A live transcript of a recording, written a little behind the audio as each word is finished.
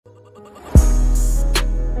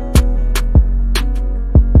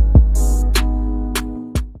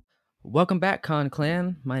Welcome back, Khan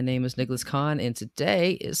Clan. My name is Nicholas Khan, and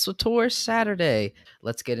today is Swtor Saturday.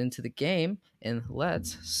 Let's get into the game, and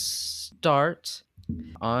let's start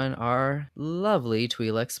on our lovely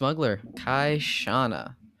Twi'lek Smuggler, Kai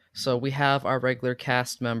Shana. So we have our regular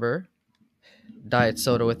cast member, Diet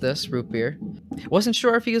Soda, with us, root beer. Wasn't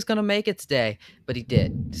sure if he was going to make it today, but he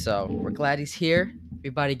did. So we're glad he's here.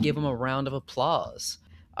 Everybody give him a round of applause.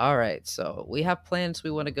 All right, so we have plans we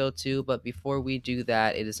want to go to, but before we do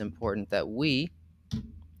that, it is important that we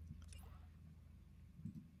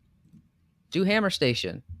do Hammer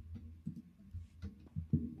Station.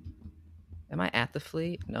 Am I at the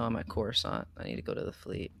fleet? No, I'm at Coruscant. I need to go to the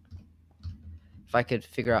fleet. If I could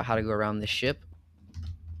figure out how to go around the ship.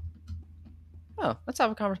 Oh, let's have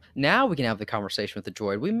a conversation. Now we can have the conversation with the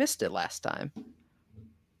droid. We missed it last time. Of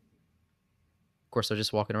course, they're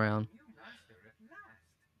just walking around. New master at last.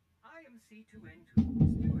 I am C2N2,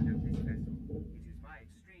 steward of this vessel. It is my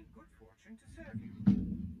extreme good fortune to serve you.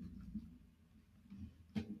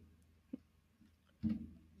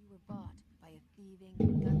 You were bought by a thieving,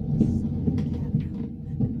 gutless son of a captain.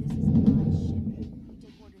 But this is my ship. You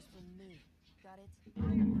take orders from me. Got it?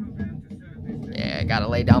 I am programmed to serve this vessel. Yeah, gotta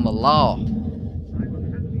lay down the law. I will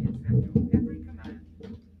happily accept your every command.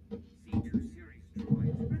 C2 series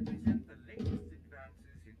droids represent the latest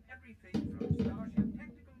advances in everything from starship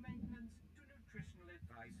technical maintenance to nutritional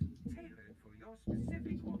advice tailored for your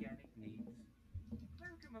specific organic needs.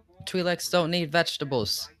 Welcome aboard. Twi'leks don't need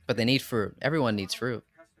vegetables, but they need fruit. Everyone needs fruit.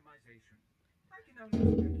 Customization. I can only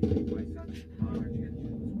speculate why such large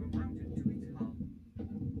engines were mounted to its hull.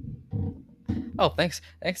 Oh, thanks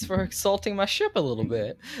for exalting my ship a little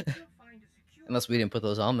bit. You'll find a secure Unless we didn't put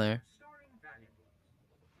those on there. storing valuables.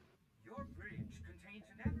 Your bridge contains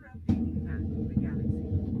an ever-updating map of the galaxy.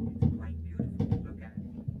 It's quite beautiful to look at.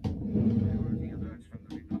 Priority alerts from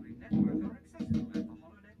the Republic network are accessible at the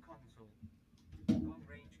HoloNet console.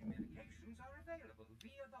 Long-range communications are available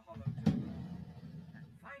via the holoturn. And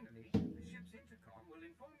finally, the ship's intercom will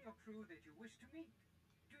inform your crew that you wish to meet.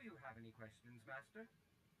 Do you have any questions, Master?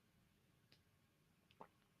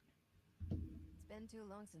 It's been too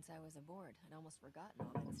long since I was aboard. I'd almost forgotten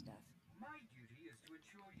all that stuff. My duty is to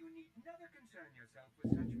ensure you need never concern yourself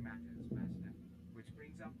with such matters, Master. Which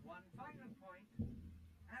brings up one final point.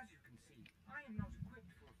 As you can see, I am not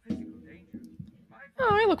equipped for physical danger. My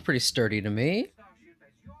Oh, they look pretty sturdy to me. starship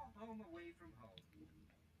as your home away from home.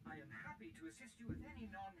 I am happy to assist you with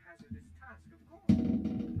any non-hazardous task, of course.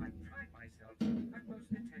 I pride myself on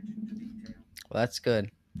utmost attention to detail. Well, that's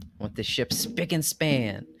good. I want this ship spick and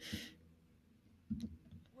span.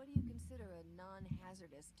 What do you consider a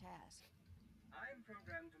non-hazardous task? I am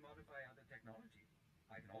programmed to modify other technology.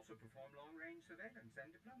 I can also perform long-range surveillance and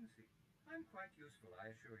diplomacy. I'm quite useful,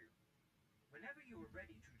 I assure you. Whenever you are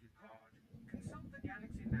ready to depart, consult the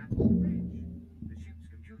galaxy map on the bridge. The ship's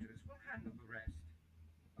computers will handle the rest.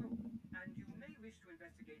 Oh, and you may wish to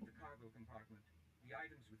investigate the cargo compartment. The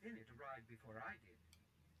items within it arrived before I did.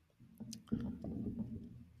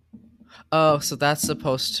 Oh, so that's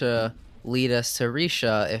supposed to lead us to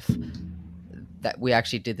Risha if that we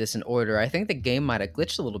actually did this in order. I think the game might have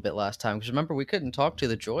glitched a little bit last time, because remember, we couldn't talk to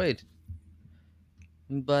the droid.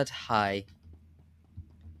 But hi.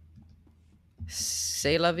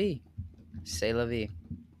 C'est la vie. C'est la vie.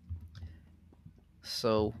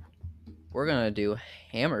 So, we're going to do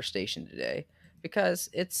Hammer Station today, because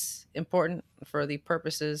it's important for the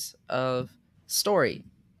purposes of story.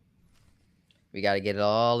 We got to get it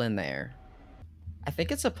all in there. I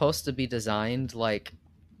think it's supposed to be designed like,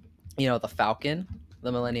 you know, the Falcon,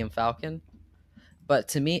 the Millennium Falcon. But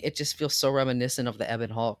to me, it just feels so reminiscent of the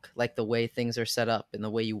Ebon Hulk, like the way things are set up and the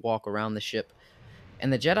way you walk around the ship.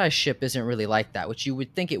 And the Jedi ship isn't really like that, which you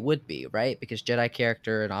would think it would be, right? Because Jedi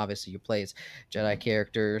character, and obviously you play as Jedi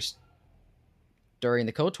characters during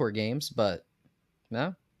the KOTOR games, but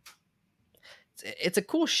no. It's a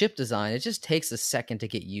cool ship design. It just takes a second to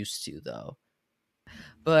get used to, though.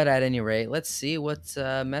 But at any rate, let's see what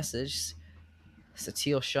message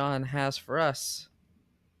Satil Shan has for us.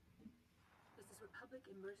 This is Republic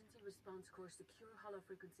Emergency Response Corps Secure Hollow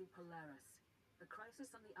Frequency Polaris. The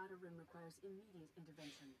crisis on the Outer Rim requires immediate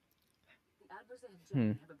intervention. The adversary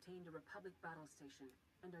hegemony have obtained a Republic battle station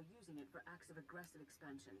and are using it for acts of aggressive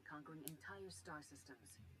expansion, conquering entire star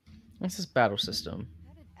systems. This is battle system.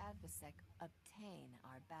 How did AdvoSec obtain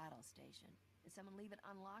our battle station? Did someone leave it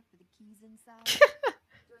unlocked with the keys inside?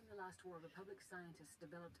 During the last war, Republic scientists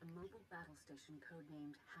developed a mobile battle station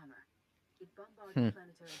codenamed Hammer. It bombarded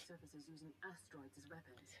planetary surfaces using asteroids as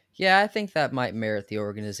weapons. Yeah, I think that might merit the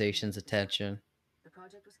organization's attention. The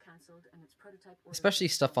project was cancelled and its prototype Especially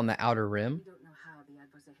stuff on the Outer Rim. We don't know how the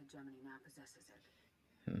adversary hegemony now possesses it.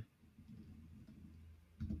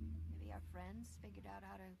 Maybe our friends figured out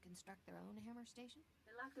how to construct their own hammer station?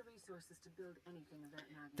 They lack the resources to build anything of that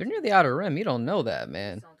magnitude. They're near the outer rim. You don't know that,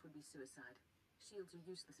 man. Assault would be suicide. Shields are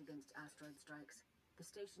useless against asteroid strikes. The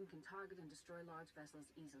station can target and destroy large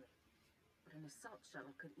vessels easily. But an assault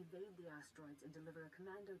shuttle could evade the asteroids and deliver a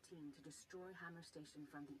commando team to destroy Hammer Station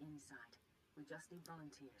from the inside. We just need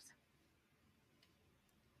volunteers.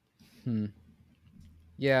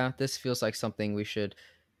 Yeah, this feels like something we should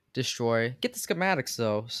destroy. Get the schematics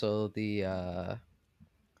though, so the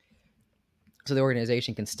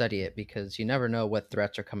organization can study it, because you never know what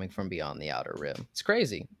threats are coming from beyond the outer rim. It's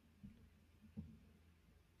crazy.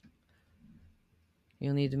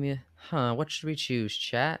 You'll need to be... What should we choose,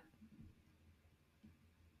 chat?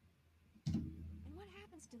 And what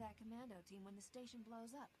happens to that commando team when the station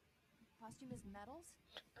blows up? Posthumous medals?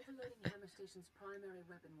 Overloading Hammer Station's primary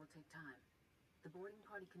weapon will take time. The boarding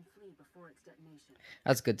party can flee before its detonation.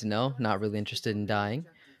 That's good to know. Not really interested in dying.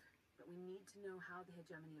 But we need to know how the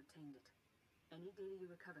hegemony obtained it. Any data you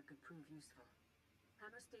recover could prove useful.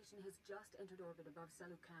 Hammer Station has just entered orbit above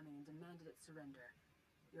Salukami and demanded its surrender.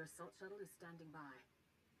 Your assault shuttle is standing by.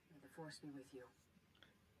 May the Force be with you.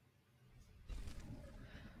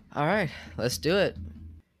 Alright, let's do it.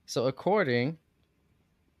 So according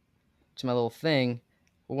to my little thing,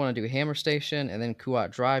 we want to do Hammer Station and then Kuat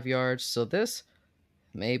Drive Yards. So this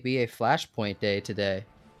may be a flashpoint day today.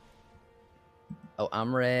 Oh,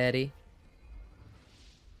 I'm ready.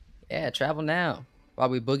 Yeah, travel now while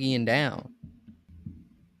we boogieing down.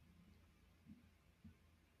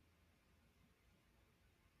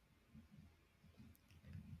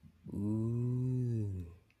 Ooh.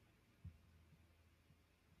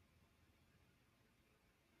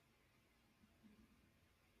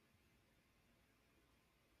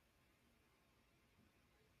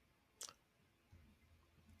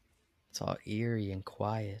 It's all eerie and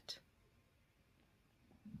quiet.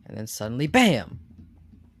 And then suddenly, bam!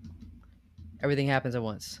 Everything happens at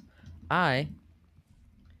once. I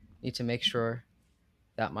need to make sure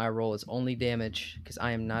that my roll is only damage, because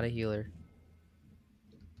I am not a healer.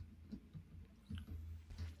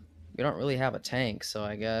 We don't really have a tank, so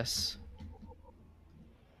I guess...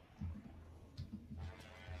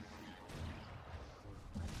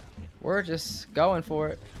 we're just going for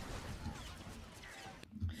it.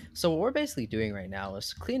 So what we're basically doing right now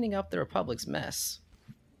is cleaning up the Republic's mess,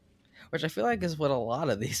 which I feel like is what a lot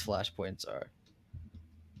of these flashpoints are.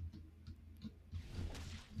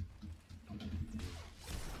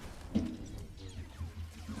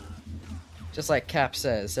 Just like Cap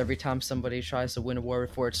says, every time somebody tries to win a war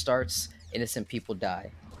before it starts, innocent people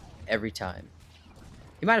die. Every time.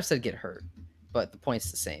 He might have said get hurt, but the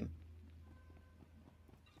point's the same.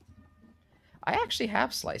 I actually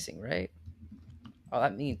have slicing, right? Oh,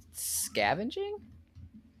 that means scavenging?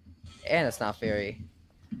 And it's not very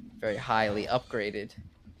highly upgraded.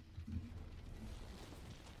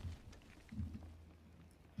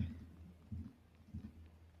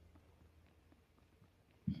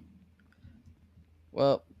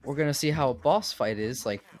 Well, we're gonna see how a boss fight is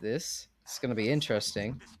like this. It's gonna be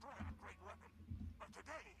interesting.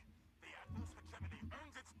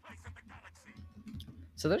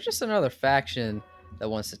 So there's just another faction that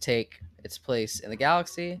wants to take its place in the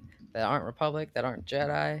galaxy, that aren't Republic, that aren't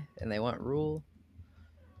Jedi, and they want rule.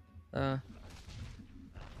 I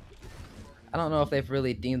don't know if they've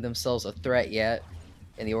really deemed themselves a threat yet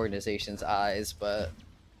in the organization's eyes, but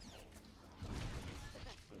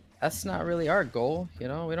that's not really our goal, you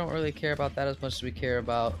know? We don't really care about that as much as we care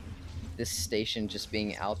about this station just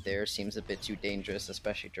being out there. Seems a bit too dangerous,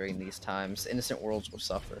 especially during these times. Innocent worlds will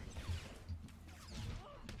suffer.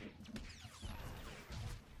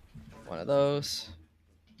 One of those.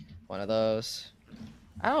 One of those.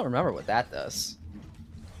 I don't remember what that does.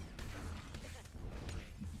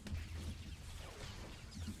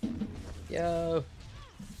 Yo.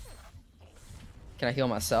 Can I heal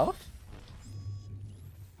myself?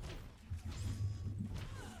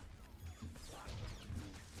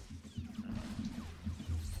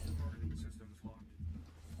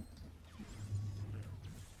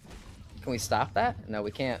 Can we stop that? No,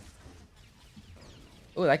 we can't.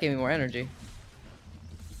 Ooh, that gave me more energy.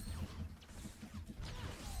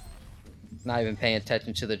 Not even paying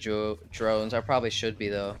attention to the drones. I probably should be,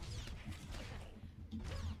 though.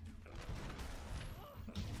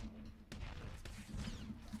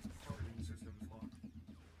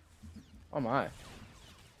 Oh my.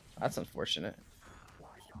 That's unfortunate.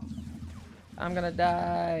 I'm gonna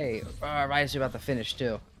die. Oh, Ryan's about to finish,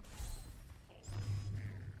 too.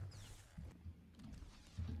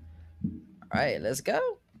 Alright, let's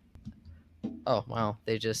go. Oh, wow.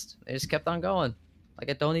 They just kept on going. Like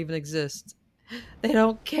it don't even exist. They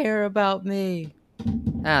don't care about me.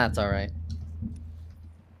 Ah, that's alright.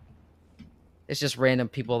 It's just random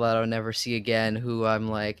people that I'll never see again who I'm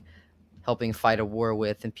like helping fight a war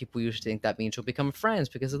with, and people usually think that means we'll become friends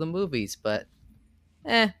because of the movies, but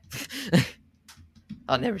eh.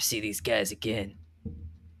 I'll never see these guys again.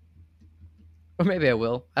 Or maybe I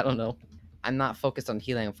will. I don't know. I'm not focused on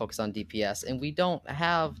healing, I'm focused on DPS, and we don't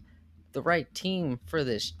have the right team for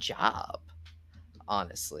this job,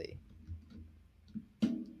 honestly.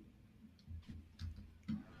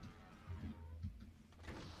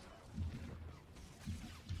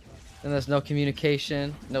 And there's no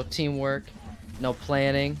communication, no teamwork, no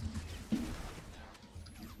planning.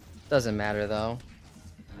 Doesn't matter though.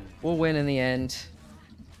 We'll win in the end.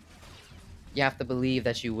 You have to believe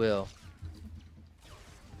that you will.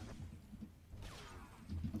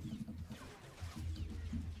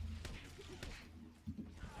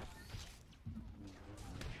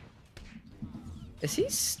 Is he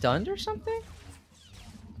stunned or something?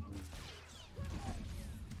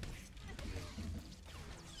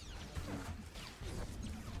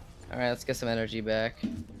 Alright, let's get some energy back.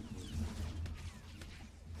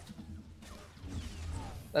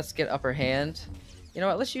 Let's get upper hand. You know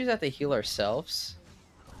what? Let's use that to heal ourselves.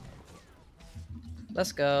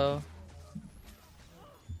 Let's go.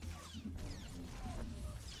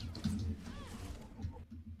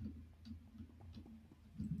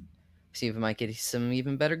 See if we might get some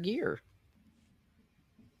even better gear.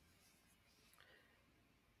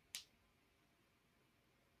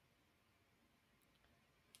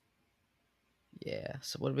 Yeah,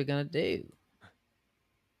 so what are we gonna do?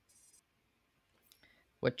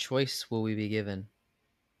 What choice will we be given?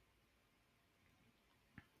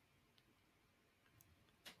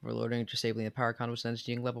 Overloading or disabling the power conduit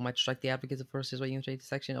energy level might strike the advocates of forces while you take the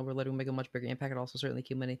section. Overloading will make a much bigger impact. It also certainly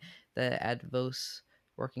kill many the advos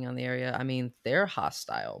working on the area. I mean, they're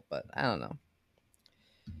hostile, but I don't know.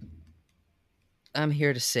 I'm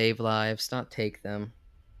here to save lives, not take them.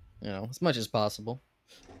 You know, as much as possible.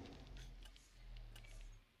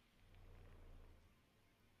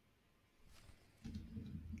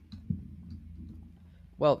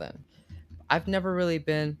 Well then, I've never really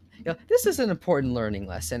been. You know, this is an important learning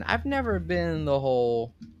lesson. I've never been the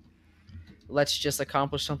whole let's just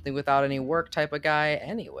accomplish something without any work type of guy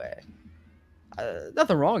anyway.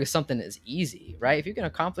 Nothing wrong if something is easy, right? If you can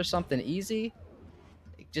accomplish something easy,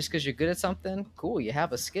 just because you're good at something, cool, you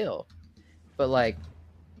have a skill. But like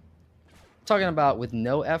talking about with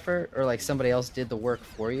no effort or like somebody else did the work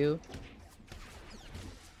for you,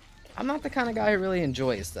 I'm not the kind of guy who really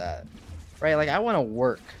enjoys that, right? Like I want to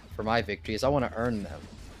work for my victories. I want to earn them.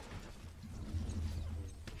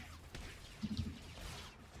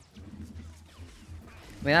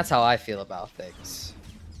 I mean, that's how I feel about things.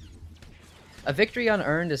 A victory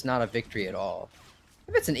unearned is not a victory at all.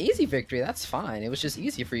 If it's an easy victory, that's fine. It was just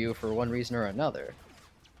easy for you for one reason or another.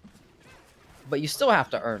 But you still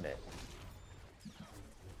have to earn it.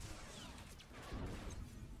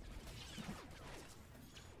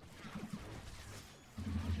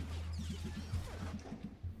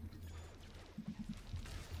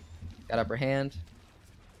 Got upper hand.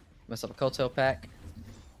 Mess up a Koto pack.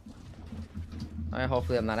 Alright,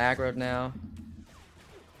 hopefully I'm not aggroed now.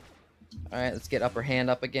 Alright, let's get upper hand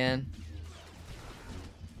up again.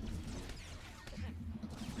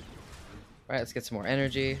 Alright, let's get some more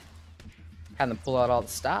energy. Have them pull out all the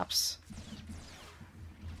stops.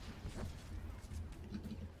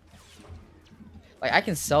 Like, I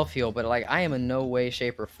can self-heal, but like, I am in no way,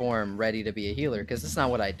 shape, or form ready to be a healer, because that's not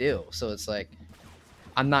what I do. So it's like,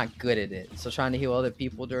 I'm not good at it. So trying to heal other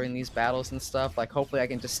people during these battles and stuff, like, hopefully I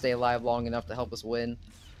can just stay alive long enough to help us win.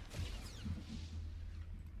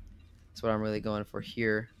 That's what I'm really going for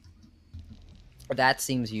here. That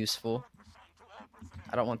seems useful.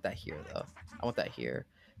 I don't want that here, though. I want that here.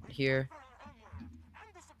 Here.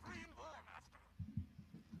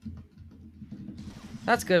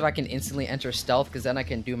 That's good if I can instantly enter stealth, because then I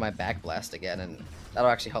can do my back blast again, and that'll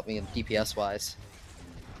actually help me in DPS-wise.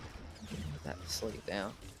 That slow you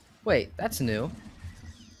down. Wait, that's new.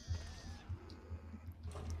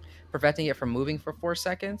 Preventing it from moving for 4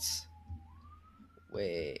 seconds?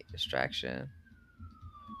 Wait, distraction.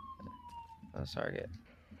 Oh, target.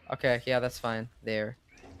 Okay, yeah, that's fine. There.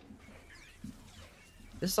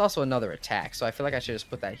 This is also another attack, so I feel like I should just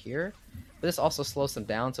put that here. But this also slows them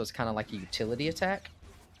down, so it's kind of like a utility attack.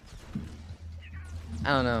 I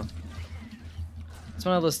don't know. It's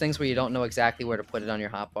one of those things where you don't know exactly where to put it on your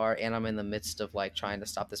hotbar, and I'm in the midst of like trying to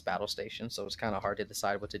stop this battle station, so it's kind of hard to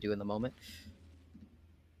decide what to do in the moment.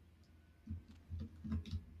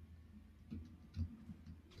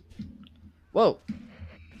 Whoa!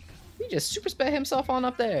 What are you just super sped himself on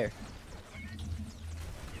up there.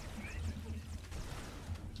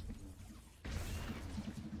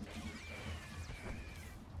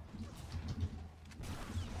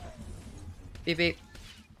 Beep beep.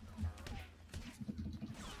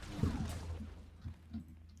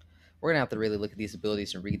 We're gonna have to really look at these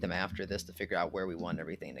abilities and read them after this to figure out where we want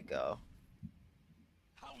everything to go.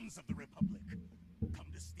 Hounds of the Republic, come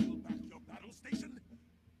to steal back your battle station?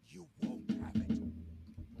 You won't have it.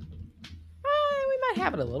 We might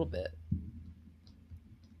have it a little bit.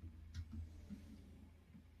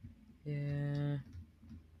 Yeah.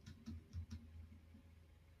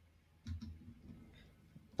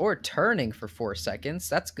 Or turning for 4 seconds.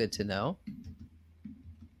 That's good to know.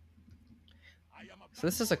 So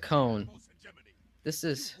this is a cone. This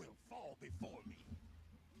is...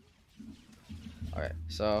 Alright,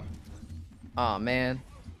 so... Aw, man.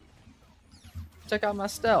 Check out my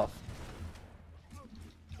stealth.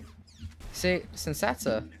 See, since that's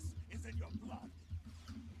a...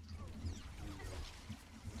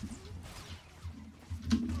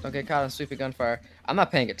 Don't get caught in sweeping gunfire. I'm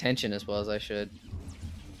not paying attention as well as I should.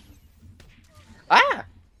 Ah!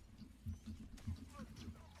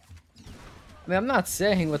 I mean, I'm not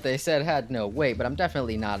saying what they said had no weight, but I'm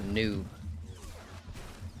definitely not a noob.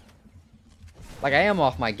 Like, I am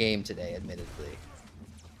off my game today, admittedly.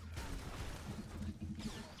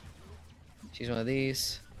 She's one of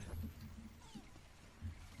these.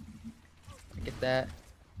 Get that.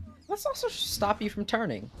 Let's also stop you from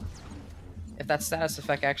turning. If that status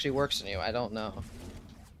effect actually works on you, I don't know.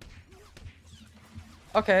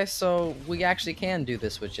 Okay, so we actually can do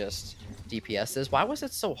this with just DPSs. Why was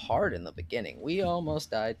it so hard in the beginning? We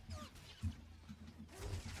almost died.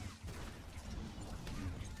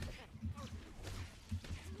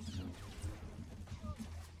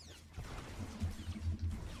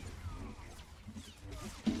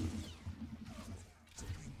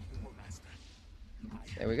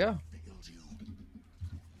 There we go.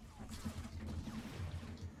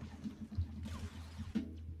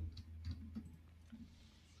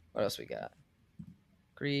 What else we got?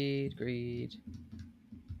 Greed, greed.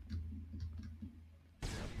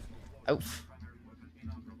 Oof.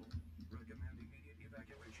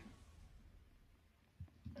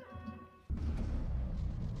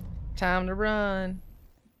 Time to run.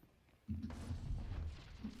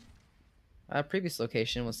 Our previous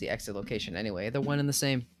location was the exit location anyway. They're one and the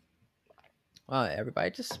same.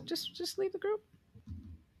 Everybody just leave the group.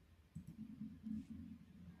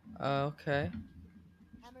 Okay.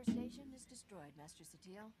 Hammer Station is destroyed, Master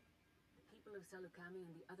Satil. The people of Salukami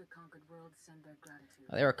and the other conquered worlds send their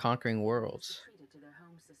gratitude. They are conquering worlds. Retreated to their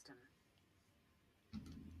home system.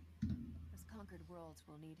 Those conquered worlds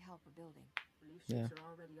will need help rebuilding. Relief ships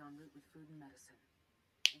are already en route with food and medicine.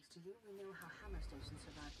 Thanks to you, we know how Hammer Station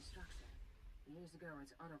survived destruction. Years ago,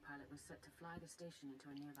 its autopilot was set to fly the station into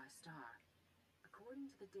a nearby star. According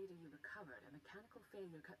to the data you recovered, a mechanical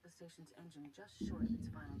failure cut the station's engine just short of its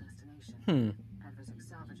final destination. Adversic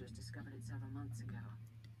salvagers discovered it several months ago.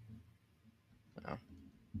 Oh.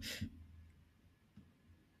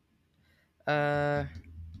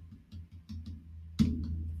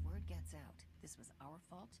 If word gets out this was our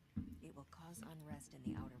fault, it will cause unrest in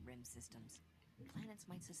the Outer Rim systems. Planets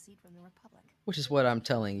might secede from the Republic. Which is what I'm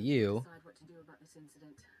telling you. Decide what to do about this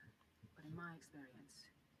incident, but in my experience,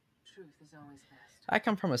 truth is always best. I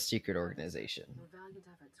come from a secret organization. Your valiant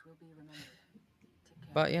efforts will be remembered. Take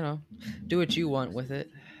care. But, you know, do what you want with it.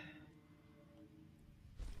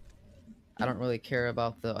 I don't really care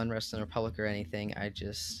about the unrest in the Republic or anything. I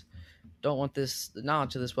just don't want the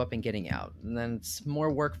knowledge of this weapon getting out. And then it's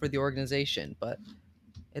more work for the organization, but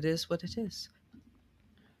it is what it is.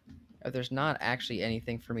 If there's not actually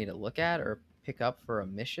anything for me to look at or pick up for a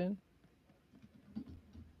mission.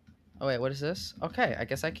 Oh wait, what is this? Okay, I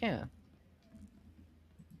guess I can.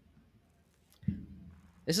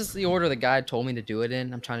 This is the order the guide told me to do it in.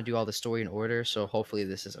 I'm trying to do all the story in order, so hopefully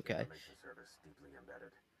this is okay. Service deeply embedded.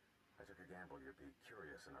 I took a gamble you'd be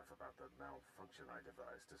curious enough about the malfunction I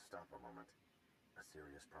devised to stop a moment. A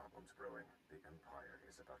serious problem's brewing. The Empire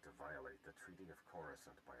is about to violate the Treaty of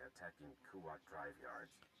Coruscant by attacking Kuat drive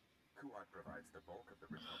yards. Kuat provides the bulk of the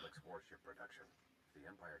Republic's warship production. If the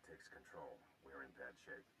Empire takes control, we're in bad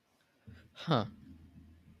shape. Huh.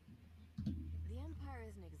 The Empire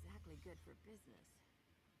isn't exactly good for business.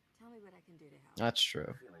 Tell me what I can do to help. That's true.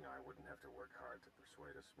 Feeling I wouldn't have to work hard to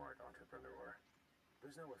persuade a smart entrepreneur.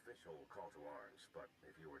 There's no official call to arms, but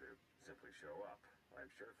if you were to simply show up, I'm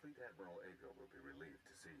sure Fleet Admiral Ago will be relieved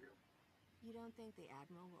to see you. You don't think the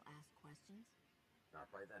Admiral will ask questions? Not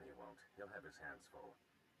by then he won't. He'll have his hands full.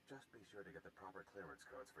 Just be sure to get the proper clearance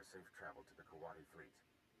codes for safe travel to the Kuwati fleet.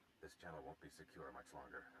 This channel won't be secure much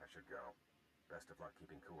longer. I should go. Best of luck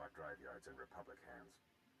keeping Kuat drive yards in Republic hands.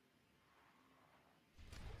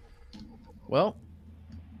 Well,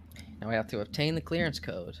 now we have to obtain the clearance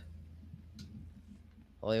code.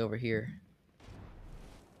 All the way over here.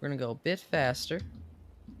 We're gonna go a bit faster.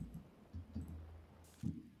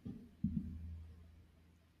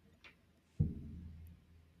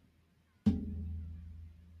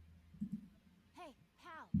 Hey,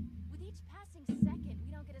 pal. With each passing second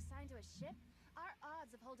we don't get assigned to a ship, our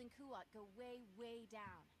odds of holding Kuat go way, way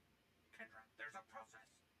down. Kendra, there's a process.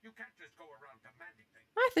 You can't just go around demanding things.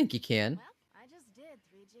 I think you can. Well, I just did,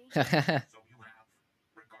 3G. So you have.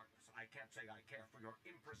 Regardless, I can't say I care for your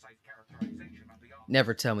imprecise characterization of the odds.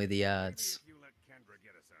 Never tell me the Maybe odds. if you let Kendra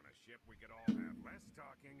get us on a ship, we could all have less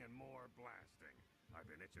talking and more blasting. I've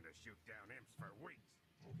been itching to shoot down imps for weeks.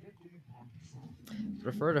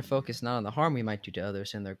 Prefer to focus not on the harm we might do to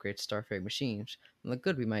others and their great starfaring machines, than the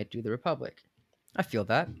good we might do the Republic. I feel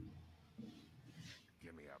that.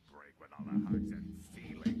 Give me a break with all the hugs and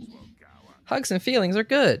feelings, Wogawa. Hugs and feelings are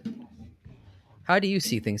good. How do you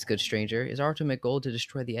see things, good stranger? Is our ultimate goal to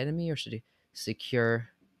destroy the enemy or to secure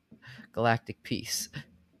galactic peace?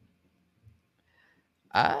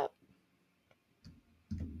 There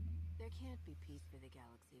can't be peace for the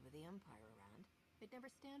galaxy with the Empire around. They'd never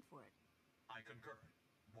stand for it. I concur.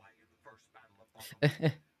 Why, in the first battle of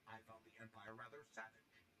Botha, I found the Empire rather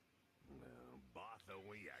savage. Botha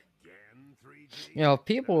we again, 3G? You know,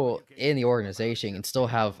 people in the organization can still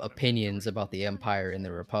have opinions about the Empire and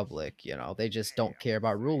the Republic. You know, they just don't care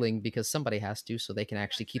about ruling because somebody has to, so they can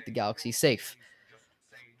actually keep the galaxy safe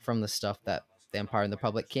from the stuff that the Empire and the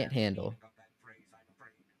Republic can't handle.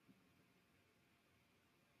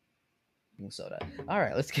 Soda. All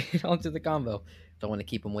right, let's get on to the combo. Don't want to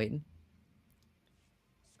keep them waiting.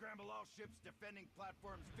 Scramble all ships defending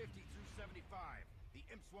platforms 50 through 75. The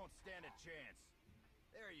imps won't stand a chance.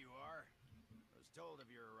 There you are. I was told of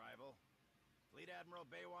your arrival. Fleet Admiral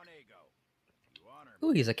Baywan Ego. You honor me.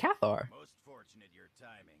 Ooh, he's a Cathar. Most fortunate your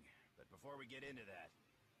timing. But before we get into that,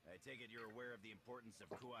 I take it you're aware of the importance of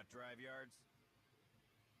Kuat drive yards?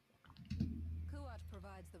 Kuat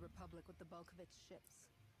provides the Republic with the bulk of its ships.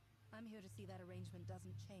 I'm here to see that arrangement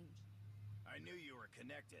doesn't change. I knew you were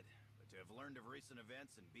connected, but to have learned of recent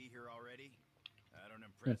events and be here already, I don't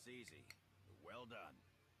impress easy. Well done.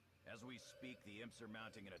 As we speak, the imps are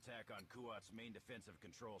mounting an attack on Kuat's main defensive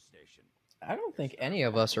control station. I don't think any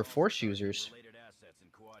of us are Force users. Related assets in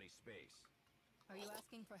Kuati space. Are you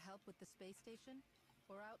asking for help with the space station?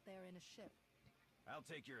 Or out there in a ship? I'll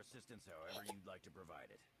take your assistance however you'd like to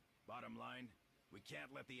provide it. Bottom line, we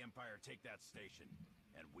can't let the Empire take that station.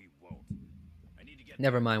 And we won't. I need to get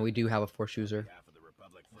Never mind, we do have a Force user. Half of the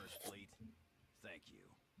Republic First Fleet. Thank you.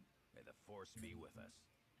 May the Force be with us.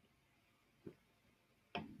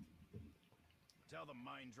 Tell the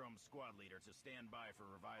Mind Drum squad leader to stand by for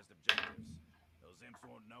revised objectives. Those imps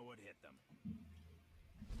won't know what hit them.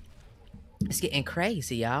 It's getting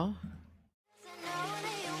crazy, y'all.